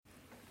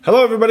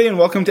Hello, everybody, and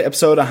welcome to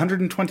episode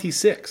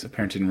 126 of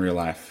Parenting in Real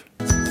Life.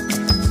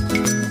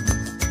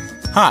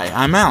 Hi,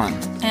 I'm Alan.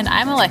 And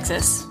I'm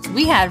Alexis.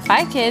 We had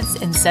 5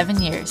 kids in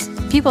 7 years.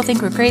 People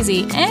think we're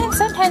crazy, and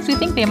sometimes we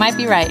think they might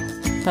be right.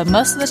 But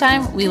most of the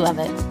time, we love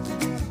it.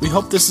 We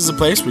hope this is a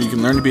place where you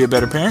can learn to be a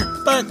better parent,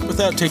 but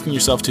without taking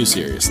yourself too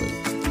seriously.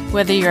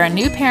 Whether you're a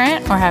new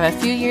parent or have a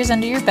few years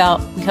under your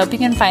belt, we hope you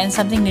can find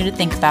something new to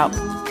think about.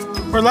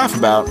 Or laugh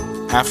about.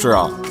 After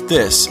all,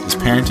 this is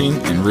Parenting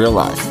in Real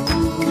Life.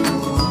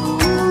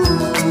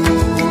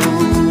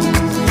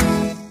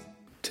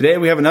 Today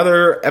we have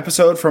another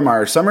episode from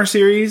our summer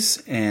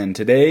series, and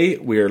today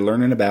we are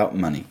learning about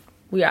money.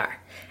 We are.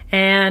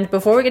 And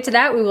before we get to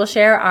that, we will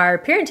share our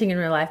parenting in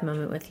real life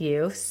moment with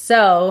you.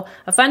 So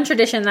a fun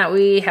tradition that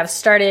we have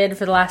started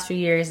for the last few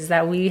years is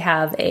that we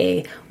have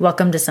a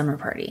welcome to summer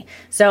party.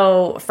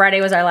 So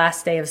Friday was our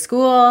last day of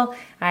school.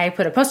 I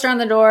put a poster on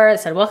the door that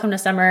said welcome to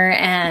summer.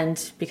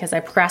 And because I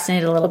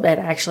procrastinated a little bit,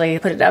 I actually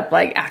put it up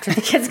like after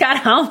the kids got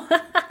home.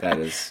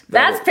 That's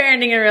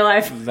parenting in real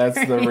life.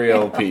 That's the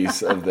real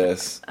piece of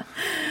this.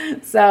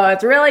 So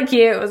it's really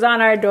cute. It was on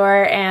our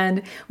door,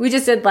 and we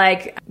just did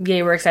like,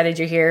 yay, we're excited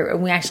you're here.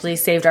 And we actually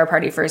saved our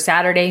party for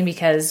Saturday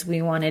because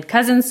we wanted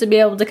cousins to be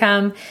able to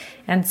come.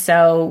 And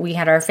so we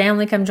had our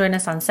family come join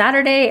us on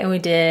Saturday, and we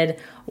did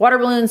water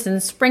balloons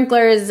and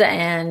sprinklers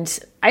and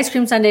ice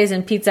cream sundaes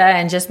and pizza,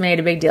 and just made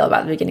a big deal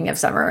about the beginning of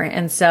summer.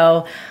 And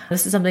so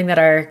this is something that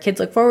our kids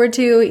look forward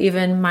to.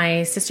 Even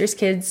my sister's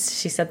kids,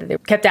 she said that they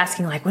kept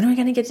asking, like, when are we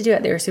going to get to do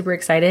it? They were super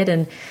excited,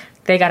 and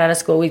they got out of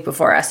school a week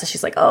before us. So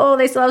she's like, oh,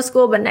 they still have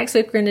school, but next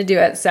week we're going to do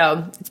it.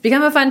 So it's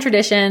become a fun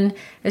tradition.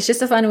 It's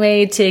just a fun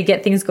way to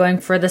get things going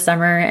for the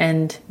summer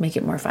and make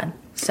it more fun.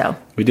 So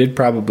we did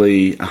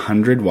probably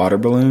 100 water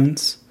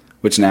balloons,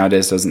 which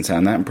nowadays doesn't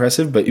sound that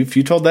impressive. But if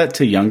you told that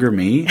to younger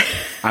me,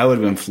 I would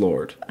have been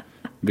floored.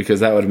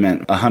 Because that would have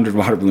meant 100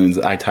 water balloons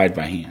that I tied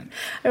by hand.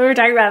 We were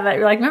talking about that.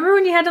 You're like, remember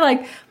when you had to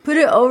like put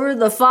it over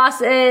the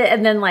faucet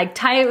and then like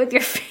tie it with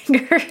your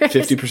fingers?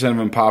 50% of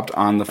them popped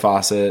on the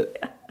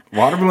faucet.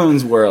 Water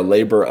balloons were a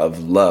labor of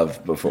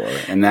love before,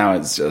 and now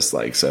it's just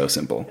like so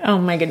simple. Oh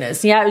my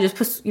goodness. Yeah, it just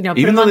puts,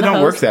 even though they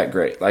don't work that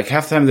great. Like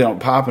half the time they don't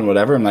pop and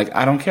whatever. I'm like,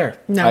 I don't care.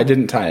 No. I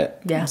didn't tie it.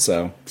 Yeah.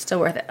 So still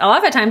worth it. A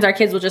lot of times our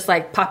kids will just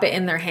like pop it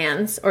in their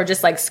hands or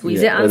just like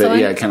squeeze it on someone.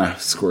 Yeah, it kind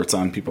of squirts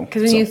on people.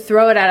 Because when you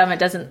throw it at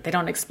them, they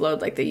don't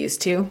explode like they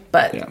used to.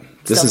 But yeah,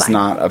 this is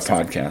not a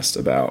podcast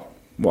about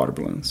water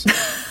balloons.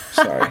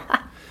 Sorry.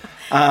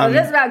 It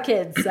is about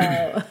kids,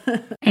 so.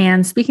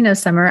 And speaking of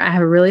summer, I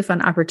have a really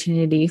fun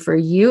opportunity for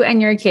you and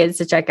your kids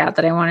to check out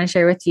that I want to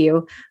share with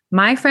you.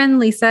 My friend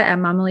Lisa at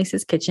Mama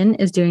Lisa's Kitchen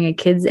is doing a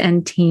kids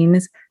and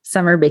teens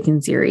summer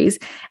baking series.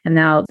 And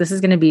now this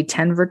is going to be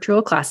 10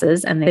 virtual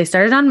classes, and they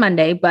started on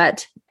Monday,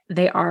 but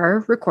they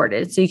are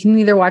recorded. So you can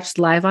either watch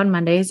live on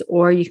Mondays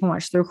or you can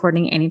watch the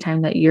recording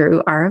anytime that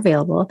you are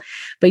available.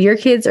 But your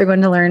kids are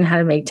going to learn how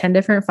to make 10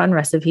 different fun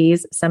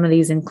recipes. Some of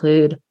these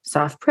include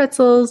soft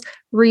pretzels,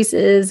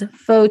 Reese's,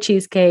 faux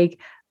cheesecake,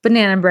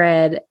 banana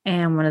bread.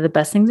 And one of the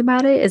best things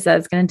about it is that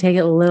it's going to take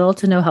a little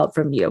to no help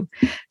from you.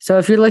 So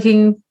if you're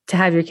looking to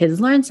have your kids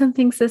learn some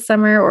things this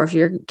summer, or if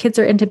your kids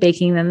are into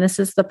baking, then this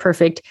is the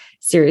perfect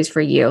series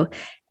for you.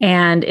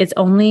 And it's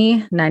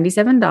only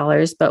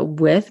 $97, but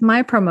with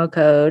my promo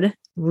code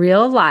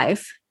Real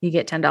Life, you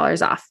get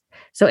 $10 off.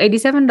 So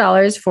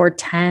 $87 for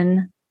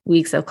 10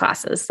 weeks of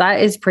classes. That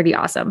is pretty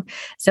awesome.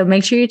 So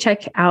make sure you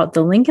check out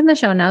the link in the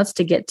show notes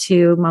to get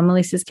to Mama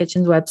Lisa's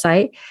Kitchen's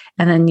website,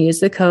 and then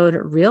use the code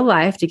Real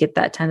Life to get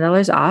that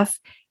 $10 off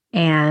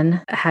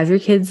and have your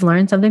kids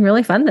learn something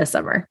really fun this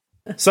summer.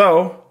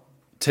 So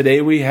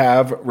today we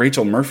have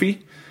Rachel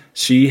Murphy.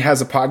 She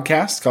has a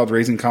podcast called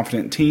Raising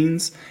Confident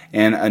Teens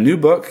and a new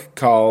book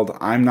called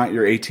I'm Not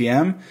Your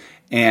ATM.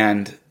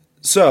 And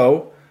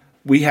so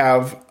we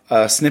have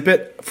a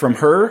snippet from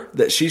her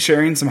that she's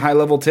sharing some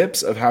high-level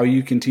tips of how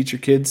you can teach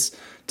your kids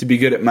to be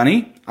good at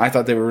money. I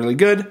thought they were really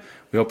good.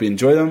 We hope you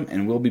enjoy them,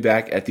 and we'll be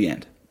back at the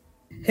end.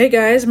 Hey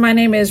guys, my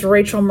name is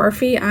Rachel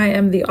Murphy. I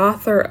am the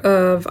author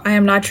of I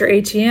Am Not Your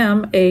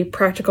ATM, a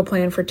practical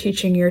plan for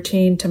teaching your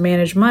teen to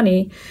manage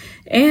money,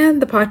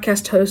 and the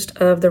podcast host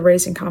of the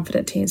Raising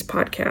Confident Teens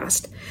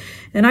podcast.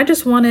 And I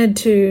just wanted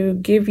to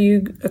give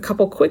you a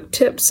couple quick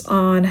tips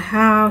on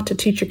how to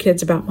teach your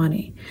kids about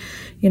money.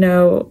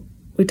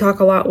 We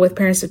talk a lot with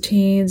parents of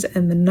teens,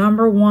 and the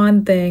number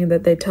one thing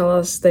that they tell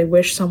us they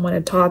wish someone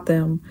had taught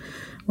them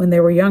when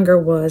they were younger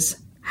was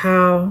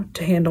how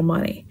to handle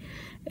money.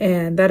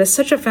 And that is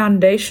such a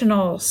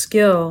foundational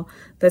skill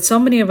that so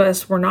many of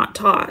us were not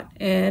taught.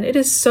 And it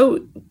is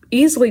so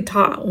easily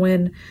taught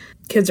when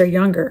kids are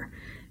younger.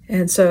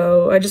 And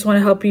so I just want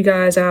to help you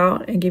guys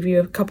out and give you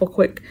a couple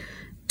quick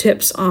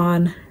tips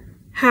on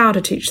how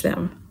to teach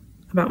them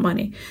about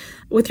money.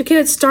 With your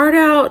kids, start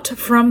out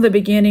from the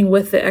beginning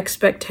with the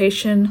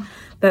expectation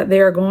that they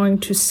are going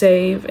to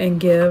save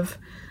and give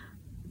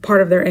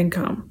part of their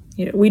income.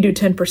 We do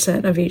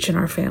 10% of each in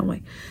our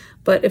family.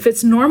 But if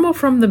it's normal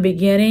from the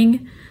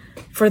beginning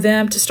for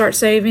them to start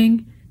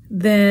saving,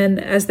 then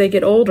as they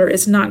get older,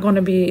 it's not going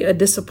to be a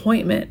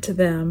disappointment to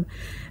them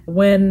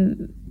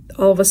when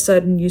all of a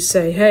sudden you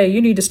say, hey,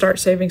 you need to start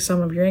saving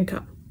some of your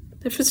income.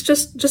 If it's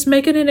just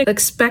make it an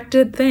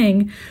expected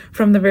thing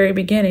from the very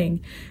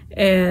beginning.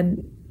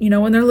 And,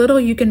 when they're little,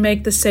 you can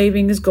make the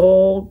savings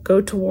goal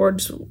go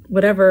towards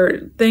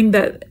whatever thing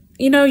that,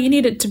 you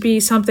need it to be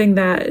something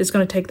that is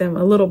going to take them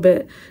a little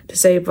bit to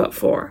save up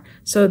for.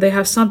 So they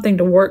have something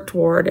to work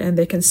toward and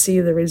they can see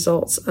the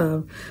results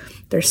of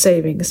their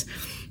savings.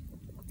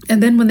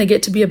 And then when they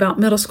get to be about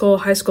middle school,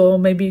 high school,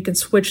 maybe you can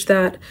switch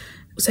that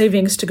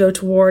savings to go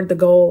toward the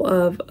goal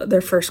of their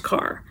first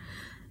car.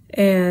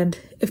 And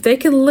if they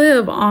can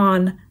live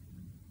on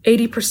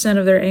 80%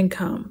 of their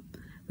income,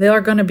 they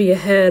are going to be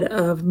ahead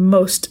of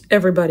most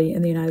everybody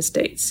in the United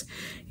States.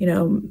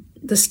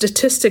 The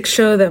statistics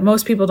show that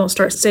most people don't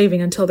start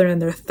saving until they're in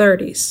their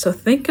 30s. So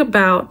think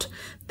about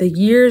the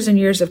years and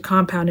years of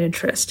compound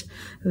interest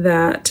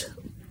that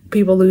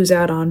people lose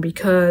out on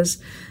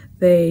because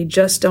they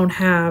just don't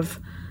have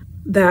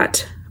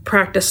that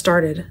practice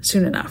started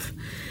soon enough.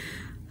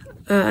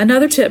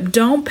 Another tip,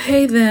 don't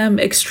pay them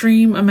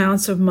extreme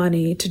amounts of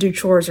money to do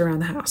chores around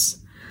the house.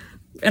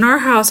 In our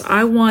house,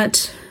 I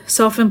want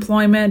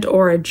self-employment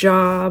or a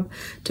job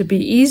to be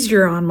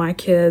easier on my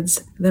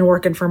kids than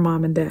working for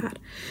mom and dad.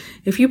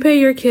 If you pay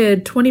your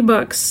kid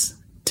 $20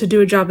 to do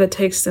a job that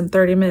takes them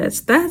 30 minutes,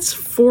 that's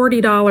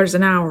 $40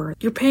 an hour.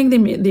 You're paying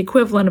them the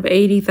equivalent of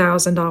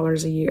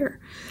 $80,000 a year.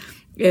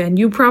 And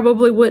you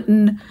probably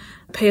wouldn't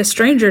pay a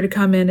stranger to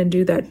come in and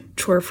do that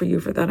chore for you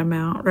for that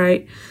amount,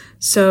 right?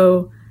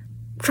 So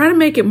try to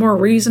make it more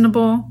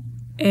reasonable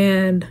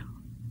and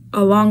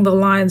along the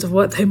lines of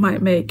what they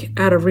might make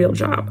at a real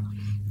job.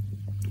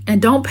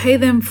 And don't pay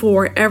them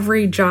for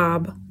every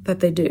job that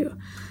they do.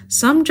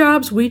 Some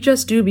jobs we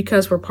just do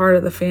because we're part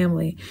of the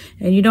family,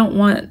 and you don't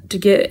want to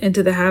get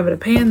into the habit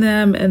of paying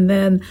them and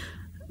then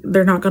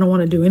they're not going to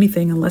want to do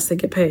anything unless they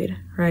get paid,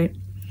 right?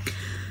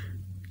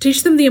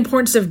 Teach them the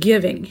importance of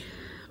giving.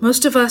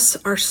 Most of us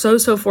are so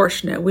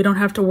fortunate. We don't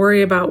have to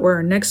worry about where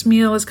our next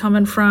meal is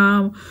coming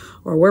from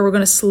or where we're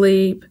going to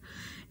sleep.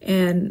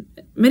 And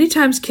many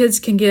times kids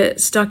can get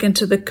stuck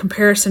into the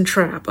comparison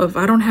trap of,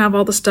 I don't have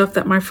all the stuff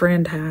that my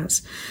friend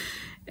has.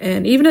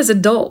 And even as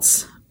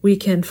adults, we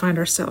can find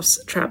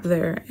ourselves trapped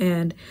there.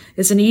 And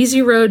it's an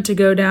easy road to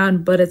go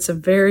down, but it's a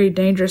very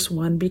dangerous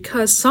one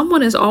because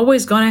someone is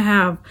always going to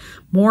have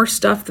more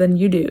stuff than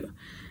you do,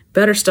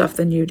 better stuff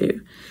than you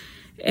do.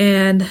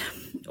 And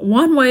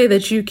one way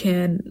that you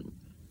can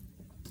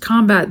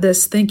combat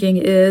this thinking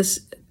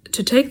is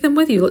to take them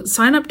with you.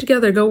 Sign up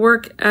together, go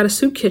work at a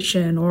soup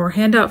kitchen or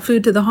hand out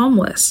food to the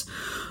homeless.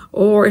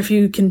 Or if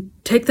you can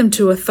take them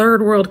to a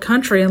third world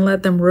country and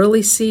let them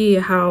really see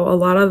how a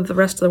lot of the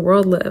rest of the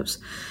world lives,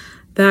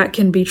 that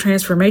can be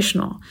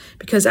transformational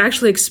because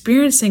actually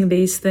experiencing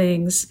these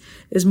things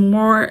is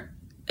more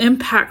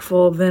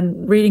impactful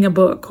than reading a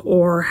book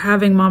or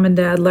having mom and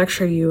dad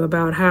lecture you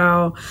about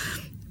how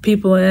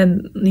people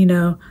in,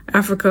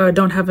 Africa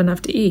don't have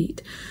enough to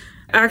eat.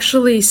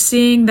 Actually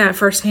seeing that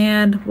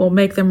firsthand will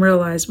make them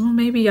realize, well,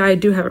 maybe I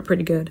do have it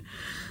pretty good.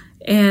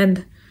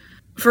 And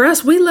for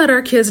us, we let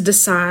our kids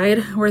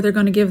decide where they're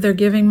going to give their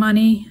giving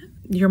money.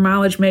 Your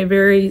mileage may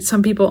vary.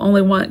 Some people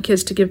only want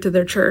kids to give to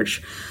their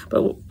church.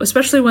 But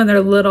especially when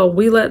they're little,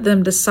 we let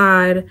them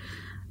decide,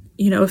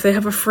 if they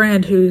have a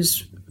friend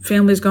whose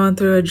family's gone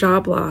through a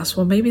job loss,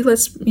 well, maybe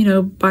let's,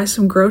 buy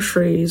some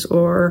groceries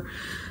or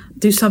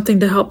do something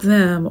to help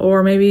them.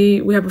 Or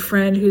maybe we have a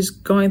friend who's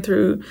going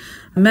through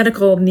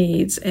medical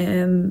needs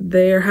and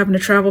they're having to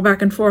travel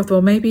back and forth.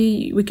 Well,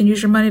 maybe we can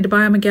use your money to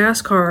buy them a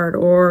gas card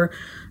or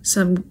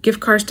some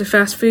gift cards to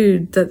fast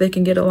food that they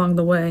can get along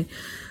the way.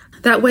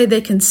 That way they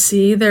can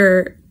see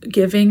their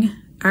giving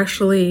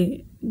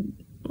actually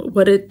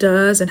what it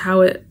does and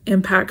how it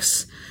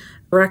impacts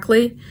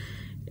directly.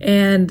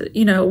 And,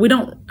 we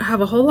don't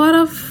have a whole lot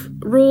of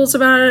rules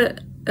about it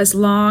as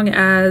long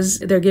as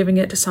they're giving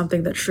it to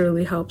something that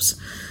truly helps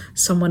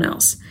someone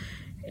else.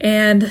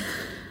 And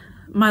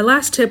my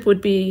last tip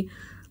would be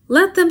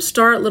let them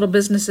start little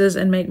businesses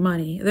and make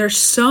money. There's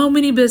so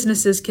many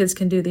businesses kids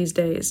can do these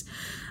days.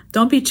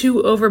 Don't be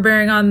too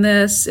overbearing on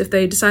this. If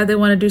they decide they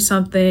want to do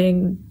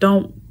something,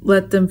 don't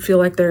let them feel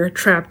like they're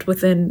trapped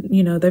within,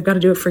 they've got to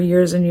do it for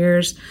years and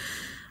years.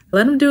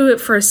 Let them do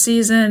it for a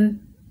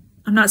season.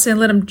 I'm not saying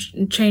let them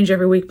change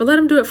every week, but let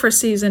them do it for a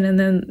season and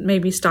then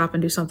maybe stop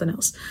and do something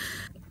else.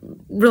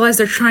 Realize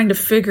they're trying to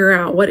figure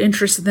out what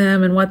interests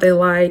them and what they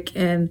like.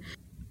 And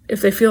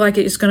if they feel like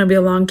it's going to be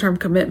a long-term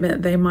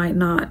commitment, they might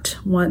not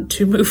want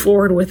to move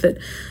forward with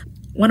it.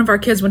 One of our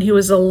kids, when he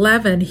was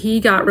 11, he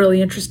got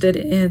really interested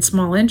in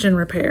small engine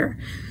repair.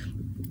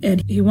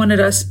 And he wanted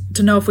us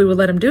to know if we would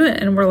let him do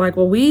it. And we're like,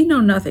 well, we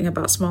know nothing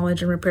about small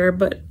engine repair,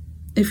 but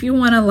if you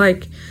want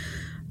to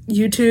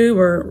YouTube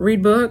or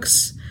read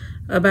books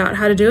about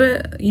how to do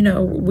it,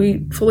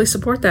 we fully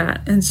support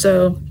that. And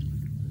so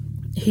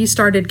he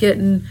started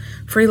getting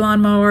free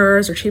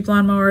lawnmowers or cheap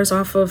lawnmowers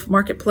off of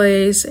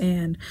Marketplace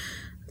and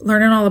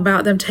learning all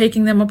about them,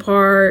 taking them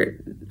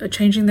apart,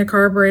 changing the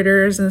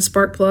carburetors and the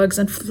spark plugs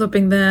and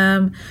flipping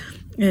them.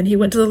 And he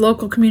went to the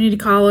local community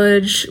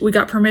college. We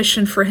got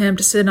permission for him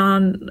to sit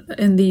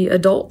in the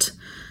adult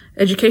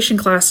education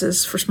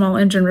classes for small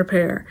engine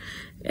repair.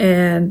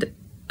 And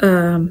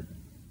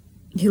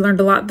he learned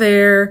a lot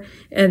there.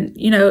 And,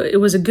 it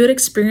was a good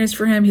experience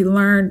for him.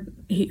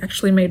 He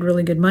actually made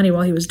really good money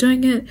while he was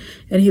doing it.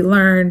 And he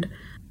learned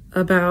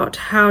about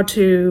how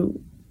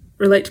to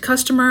relate to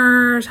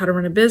customers, how to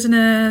run a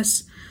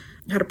business,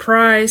 how to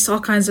price, all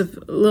kinds of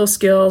little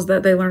skills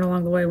that they learn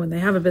along the way when they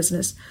have a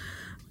business.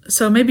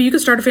 So maybe you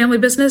could start a family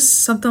business,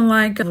 something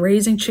like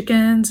raising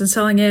chickens and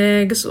selling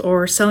eggs,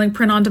 or selling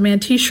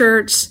print-on-demand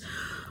t-shirts,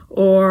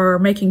 or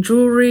making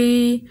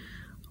jewelry,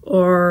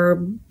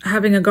 or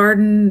having a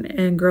garden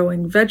and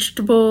growing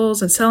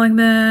vegetables and selling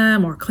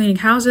them, or cleaning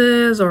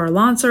houses, or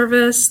lawn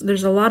service.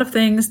 There's a lot of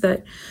things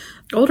that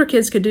older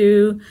kids could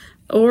do,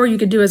 or you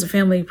could do as a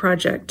family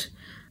project.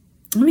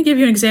 Let me give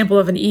you an example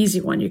of an easy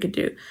one you could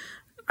do.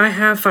 I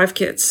have 5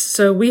 kids,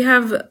 so we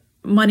have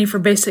money for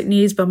basic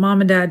needs, but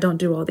mom and dad don't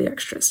do all the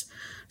extras.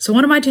 So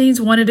one of my teens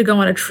wanted to go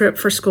on a trip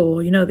for school,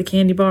 the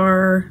candy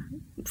bar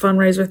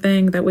fundraiser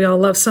thing that we all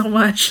love so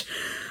much.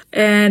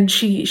 And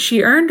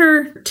she earned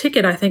her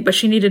ticket, I think, but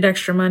she needed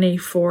extra money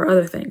for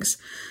other things.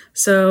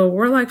 So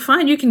we're like,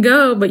 fine, you can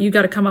go, but you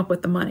got to come up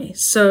with the money.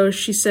 So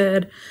she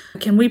said,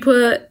 can we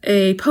put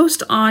a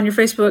post on your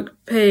Facebook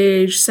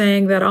page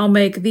saying that I'll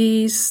make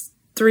these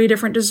 3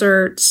 different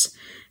desserts,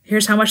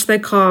 here's how much they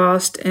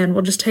cost, and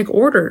we'll just take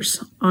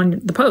orders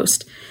on the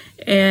post.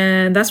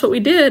 And that's what we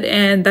did,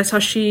 and that's how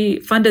she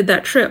funded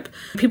that trip.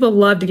 People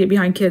love to get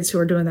behind kids who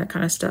are doing that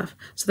kind of stuff.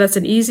 So that's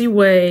an easy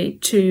way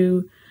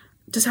to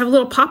just have a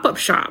little pop-up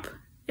shop,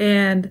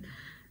 and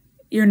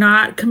you're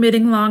not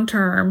committing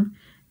long-term,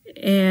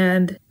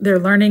 and they're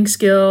learning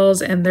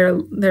skills, and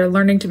they're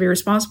learning to be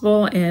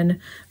responsible and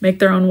make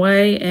their own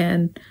way,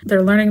 and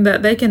they're learning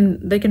that they can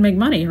make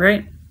money,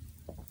 right?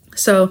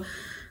 So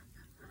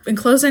in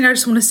closing, I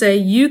just want to say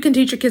you can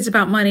teach your kids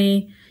about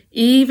money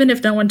even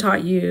if no one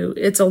taught you.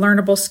 It's a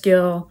learnable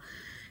skill.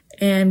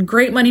 And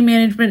great money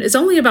management is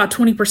only about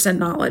 20%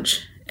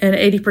 knowledge and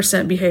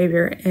 80%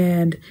 behavior.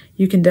 And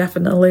you can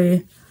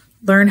definitely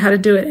learn how to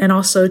do it and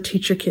also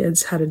teach your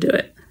kids how to do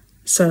it.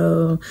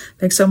 So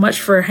thanks so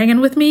much for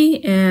hanging with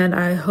me. And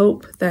I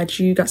hope that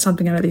you got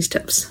something out of these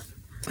tips.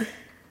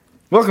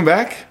 Welcome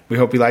back. We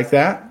hope you liked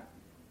that.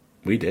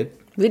 We did.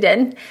 We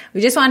did. We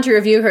just wanted to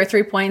review her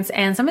 3 points,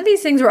 and some of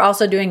these things we're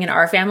also doing in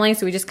our family,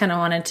 so we just kind of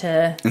wanted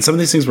to... And some of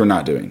these things we're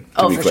not doing,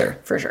 to be clear.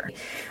 For sure.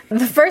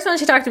 The first one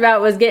she talked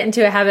about was get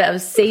into a habit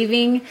of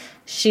saving.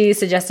 She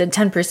suggested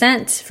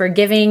 10% for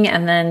giving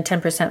and then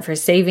 10% for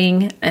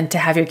saving, and to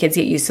have your kids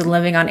get used to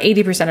living on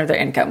 80% of their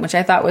income, which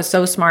I thought was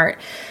so smart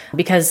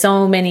because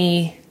so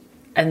many...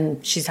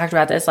 And she's talked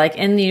about this, like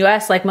in the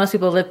U.S., like most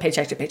people live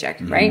paycheck to paycheck,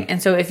 right?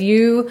 And so if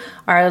you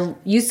are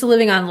used to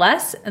living on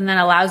less, and that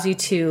allows you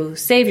to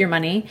save your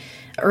money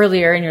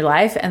earlier in your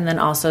life, and then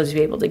also to be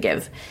able to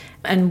give.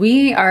 And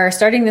we are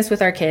starting this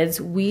with our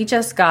kids. We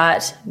just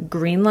got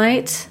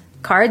Greenlight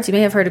cards. You may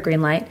have heard of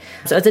Greenlight.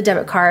 So it's a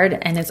debit card,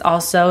 and it's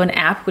also an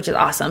app, which is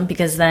awesome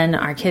because then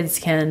our kids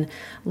can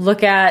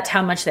look at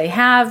how much they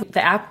have.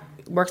 The app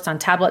works on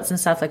tablets and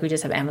stuff, like we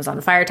just have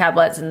Amazon Fire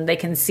tablets, and they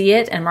can see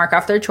it and mark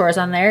off their chores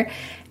on there,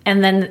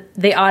 and then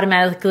they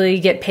automatically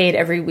get paid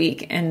every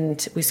week.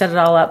 And we set it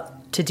all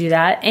up to do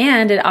that,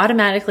 and it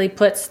automatically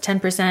puts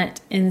 10%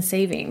 in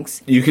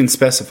savings. You can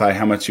specify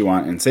how much you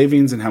want in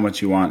savings and how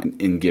much you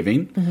want in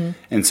giving,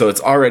 and so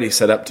it's already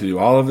set up to do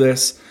all of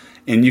this,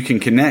 and you can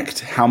connect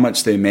how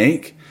much they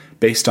make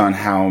based on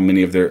how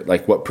many of their,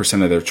 like what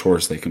percent of their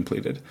chores they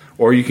completed.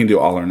 Or you can do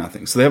all or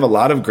nothing. So they have a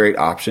lot of great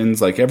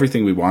options. Like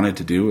everything we wanted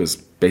to do is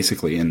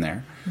basically in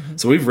there.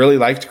 So we've really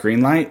liked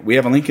Greenlight. We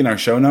have a link in our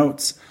show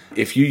notes.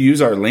 If you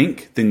use our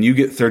link, then you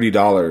get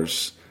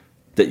 $30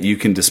 that you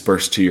can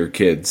disperse to your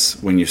kids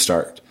when you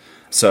start.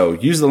 So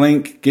use the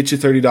link, get you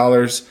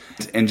 $30,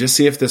 and just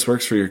see if this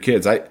works for your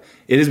kids. It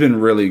has been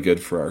really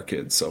good for our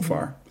kids so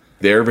far.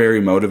 They're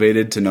very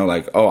motivated to know,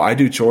 like, oh, I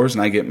do chores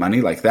and I get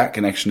money. Like that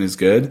connection is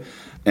good.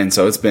 And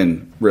so it's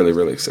been really,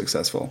 really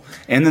successful.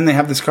 And then they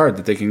have this card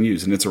that they can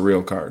use, and it's a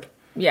real card.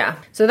 Yeah.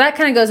 So that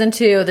kind of goes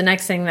into the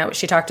next thing that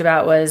she talked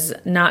about was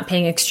not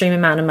paying extreme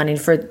amount of money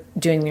for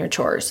doing your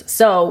chores.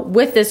 So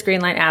with this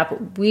Greenlight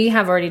app, we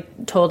have already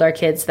told our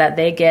kids that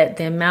they get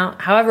the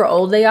amount, however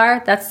old they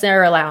are, that's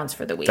their allowance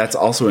for the week. That's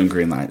also in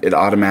Greenlight. It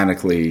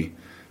automatically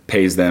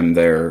pays them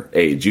their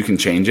age. You can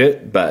change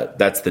it, but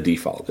that's the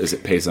default, is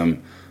it pays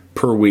them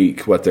per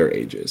week what their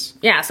age is.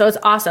 Yeah, so it's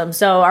awesome.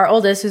 So our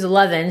oldest, who's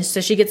 11, so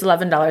she gets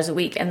 $11 a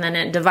week, and then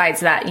it divides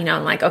that,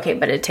 and like, okay,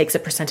 but it takes a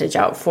percentage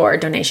out for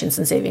donations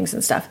and savings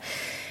and stuff.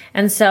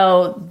 And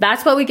so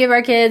that's what we give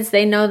our kids.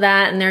 They know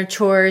that, and their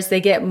chores, they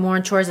get more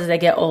chores as they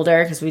get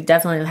older, because we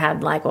definitely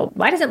had like, well,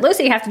 why doesn't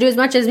Lucy have to do as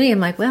much as me? I'm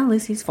like, well,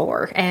 Lucy's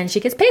 4, and she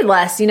gets paid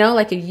less,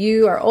 like if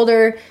you are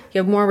older, you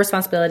have more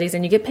responsibilities,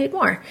 and you get paid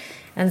more.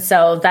 And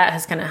so that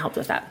has kind of helped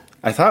with that.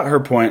 I thought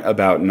her point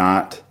about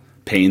not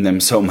paying them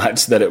so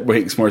much that it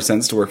makes more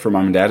sense to work for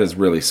mom and dad is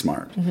really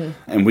smart.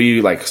 And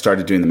we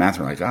started doing the math.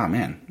 We're like, oh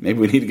man, maybe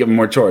we need to give them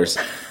more chores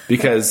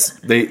because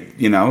they,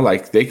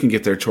 they can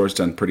get their chores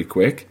done pretty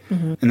quick.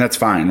 And that's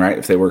fine, right?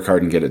 If they work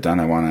hard and get it done,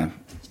 I want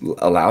to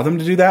allow them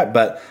to do that.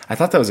 But I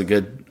thought that was a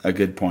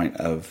good point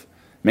of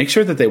make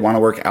sure that they want to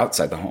work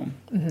outside the home.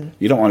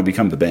 You don't want to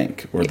become the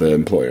bank or the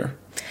employer.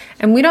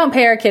 And we don't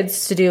pay our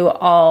kids to do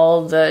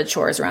all the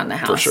chores around the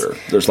house. For sure.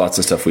 There's lots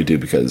of stuff we do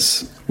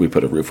because we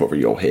put a roof over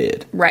your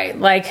head. Right.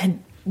 Like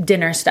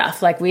dinner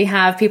stuff. Like we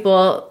have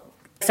people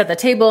set the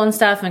table and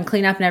stuff and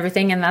clean up and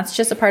everything. And that's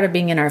just a part of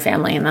being in our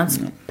family. And that's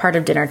part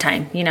of dinner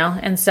time,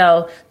 And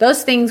so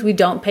those things we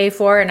don't pay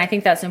for. And I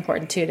think that's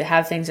important too, to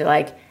have things that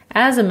like,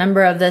 as a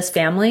member of this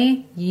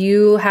family,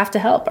 you have to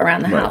help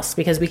around the house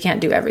because we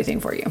can't do everything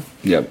for you.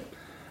 Yep.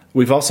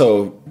 We've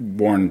also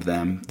warned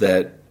them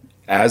that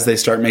as they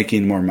start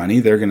making more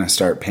money, they're going to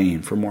start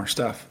paying for more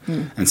stuff.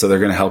 And so they're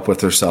going to help with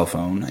their cell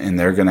phone, and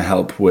they're going to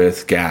help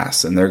with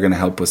gas, and they're going to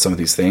help with some of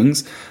these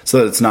things so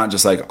that it's not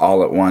just like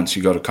all at once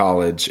you go to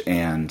college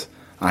and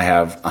I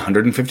have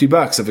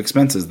 $150 of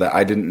expenses that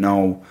I didn't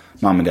know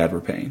mom and dad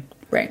were paying.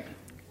 Right.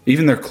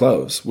 Even their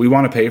clothes. We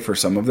want to pay for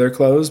some of their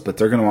clothes, but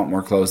they're going to want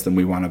more clothes than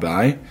we want to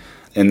buy.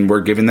 And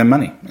we're giving them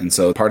money. And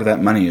so part of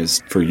that money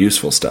is for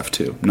useful stuff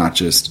too, not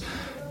just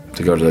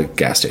to go to the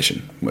gas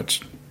station,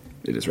 which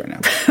it is right now.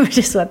 Which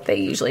is what they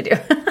usually do.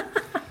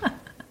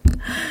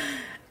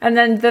 And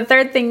then the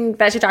third thing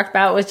that she talked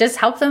about was just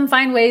help them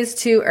find ways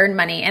to earn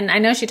money. And I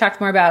know she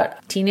talked more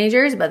about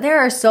teenagers, but there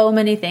are so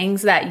many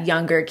things that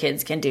younger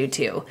kids can do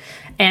too.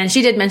 And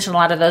she did mention a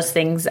lot of those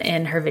things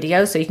in her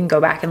video, so you can go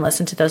back and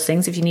listen to those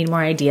things if you need more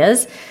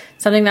ideas.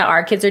 Something that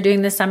our kids are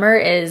doing this summer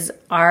is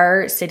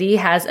our city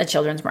has a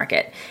children's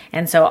market.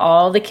 And so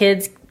all the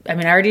kids, I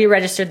already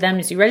registered them.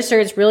 As you register,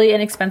 it's really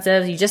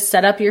inexpensive. You just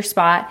set up your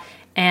spot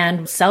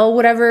and sell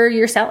whatever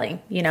you're selling,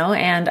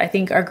 and I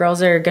think our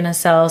girls are going to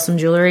sell some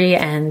jewelry,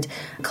 and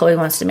Chloe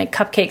wants to make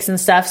cupcakes and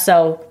stuff.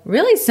 So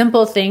really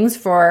simple things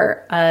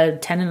for a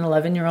 10 and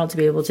 11-year-old to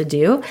be able to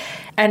do.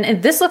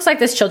 And this looks like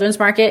this children's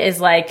market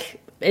is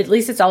like, at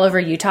least it's all over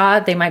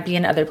Utah. They might be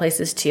in other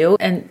places too.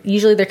 And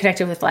usually they're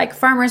connected with like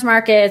farmers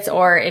markets,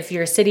 or if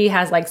your city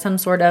has like some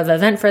sort of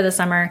event for the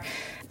summer.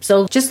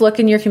 So just look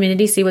in your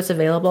community, see what's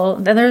available.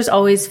 Then there's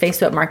always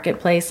Facebook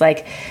Marketplace.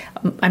 Like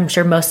I'm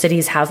sure most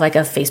cities have like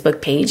a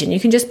Facebook page, and you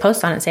can just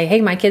post on it and say, hey,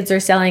 my kids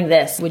are selling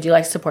this. Would you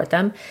like to support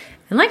them?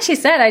 And like she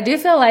said, I do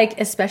feel like,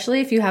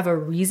 especially if you have a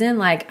reason,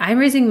 like I'm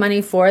raising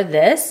money for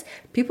this,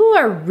 people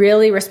are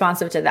really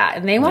responsive to that.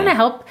 And they want to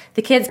help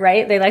the kids,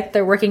 right? They like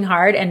they're working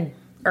hard and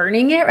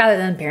earning it rather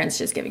than parents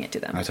just giving it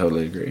to them. I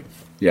totally agree.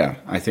 Yeah,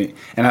 I think,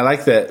 and I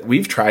like that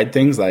we've tried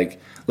things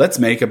like, let's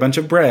make a bunch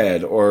of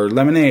bread or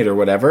lemonade or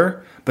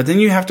whatever. But then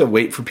you have to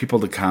wait for people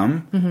to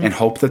come and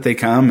hope that they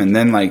come. And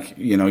then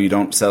you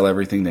don't sell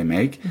everything they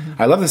make.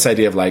 I love this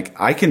idea of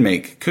I can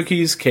make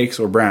cookies, cakes,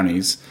 or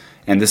brownies,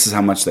 and this is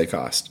how much they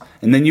cost.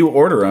 And then you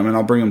order them and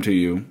I'll bring them to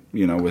you,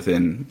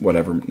 within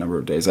whatever number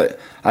of days. I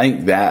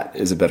think that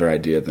is a better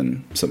idea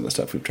than some of the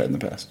stuff we've tried in the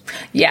past.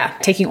 Yeah.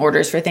 Taking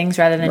orders for things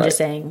rather than just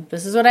saying,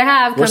 this is what I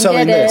have. We're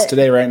selling this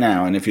today, right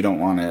now. And if you don't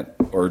want it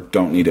or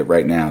don't need it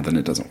right now, then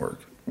it doesn't work.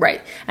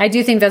 Right. I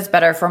do think that's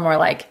better for more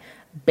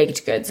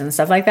baked goods and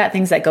stuff like that,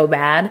 things that go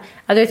bad.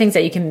 Other things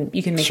that you can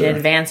make in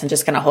advance and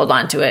just kind of hold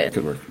on to it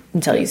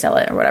until you sell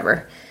it or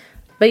whatever.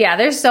 But yeah,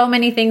 there's so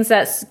many things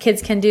that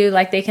kids can do.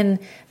 Like they can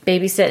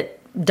babysit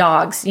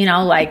dogs,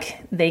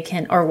 they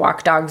can, or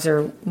walk dogs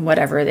or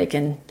whatever they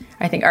can.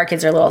 I think our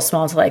kids are a little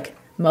small to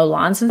mow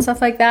lawns and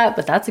stuff like that,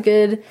 but that's a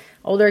good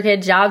older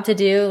kid job to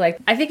do.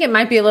 I think it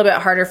might be a little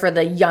bit harder for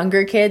the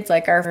younger kids,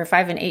 like our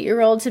 5 and 8 year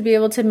old, to be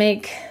able to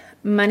make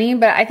money,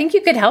 but I think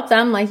you could help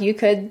them. You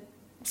could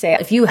say,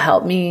 if you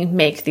help me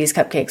make these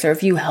cupcakes, or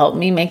if you help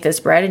me make this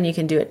bread, and you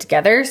can do it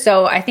together.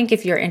 So I think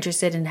if you're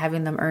interested in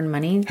having them earn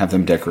money, have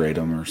them decorate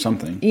them or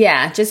something.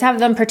 Yeah, just have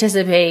them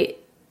participate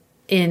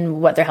in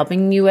what they're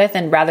helping you with,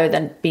 and rather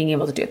than being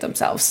able to do it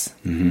themselves.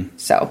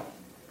 So,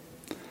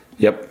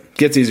 yep,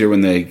 gets easier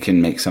when they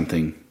can make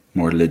something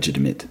more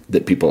legitimate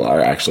that people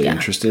are actually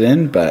interested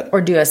in, or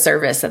do a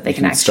service that they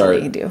can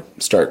actually do.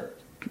 Start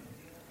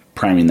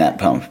priming that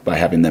pump by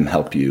having them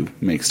help you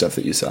make stuff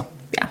that you sell.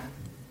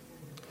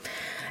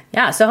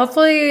 Yeah, so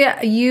hopefully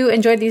you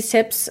enjoyed these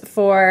tips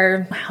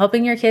for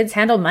helping your kids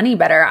handle money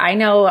better. I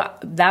know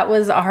that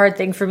was a hard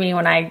thing for me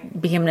when I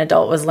became an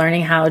adult, was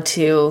learning how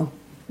to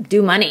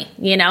do money,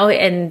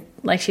 and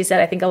like she said,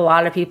 I think a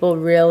lot of people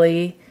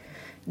really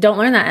don't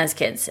learn that as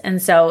kids.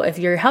 And so if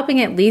you're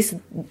helping at least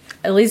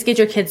get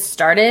your kids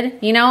started,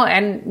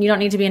 and you don't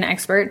need to be an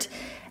expert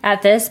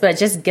at this, but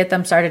just get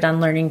them started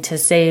on learning to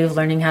save,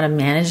 learning how to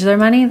manage their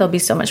money, they'll be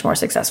so much more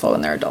successful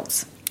when they're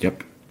adults.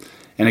 Yep.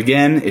 And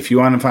again, if you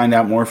want to find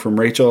out more from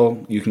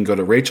Rachel, you can go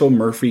to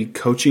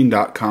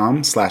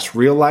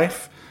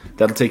rachelmurphycoaching.com/real-life.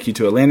 That'll take you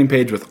to a landing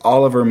page with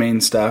all of her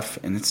main stuff,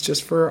 and it's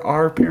just for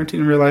our Parenting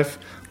in Real Life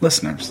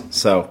listeners.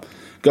 So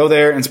go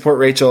there and support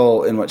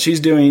Rachel in what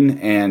she's doing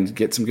and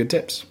get some good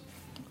tips.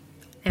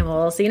 And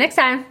we'll see you next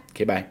time.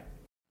 Okay, bye.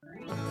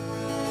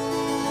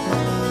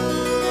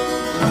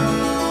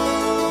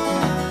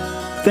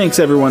 Thanks,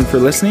 everyone, for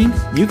listening.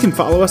 You can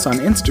follow us on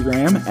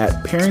Instagram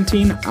at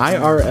Parenting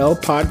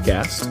IRL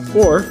Podcast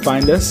or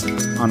find us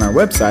on our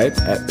website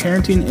at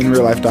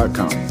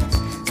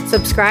parentinginreallife.com.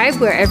 Subscribe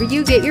wherever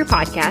you get your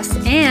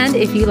podcasts, and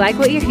if you like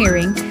what you're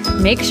hearing,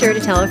 make sure to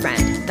tell a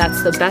friend.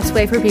 That's the best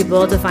way for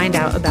people to find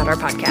out about our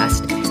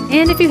podcast.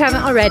 And if you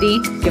haven't already,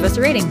 give us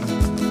a rating.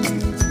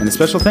 And a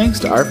special thanks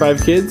to our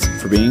 5 kids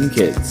for being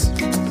kids.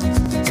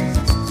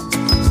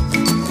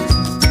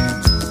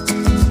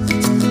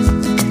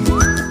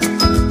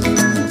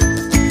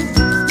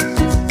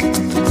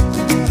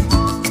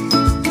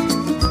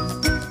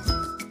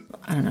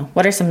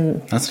 What are some...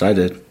 That's what I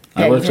did.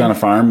 I worked on a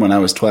farm when I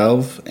was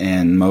 12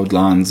 and mowed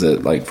lawns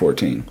at like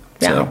 14.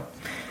 Yeah. So.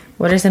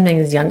 What are some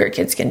things younger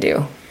kids can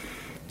do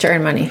to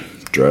earn money?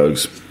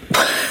 Drugs.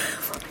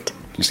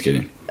 Just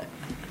kidding.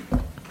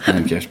 I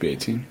think you have to be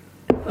 18.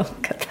 Oh,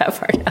 cut that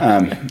part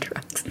out.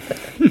 Drugs.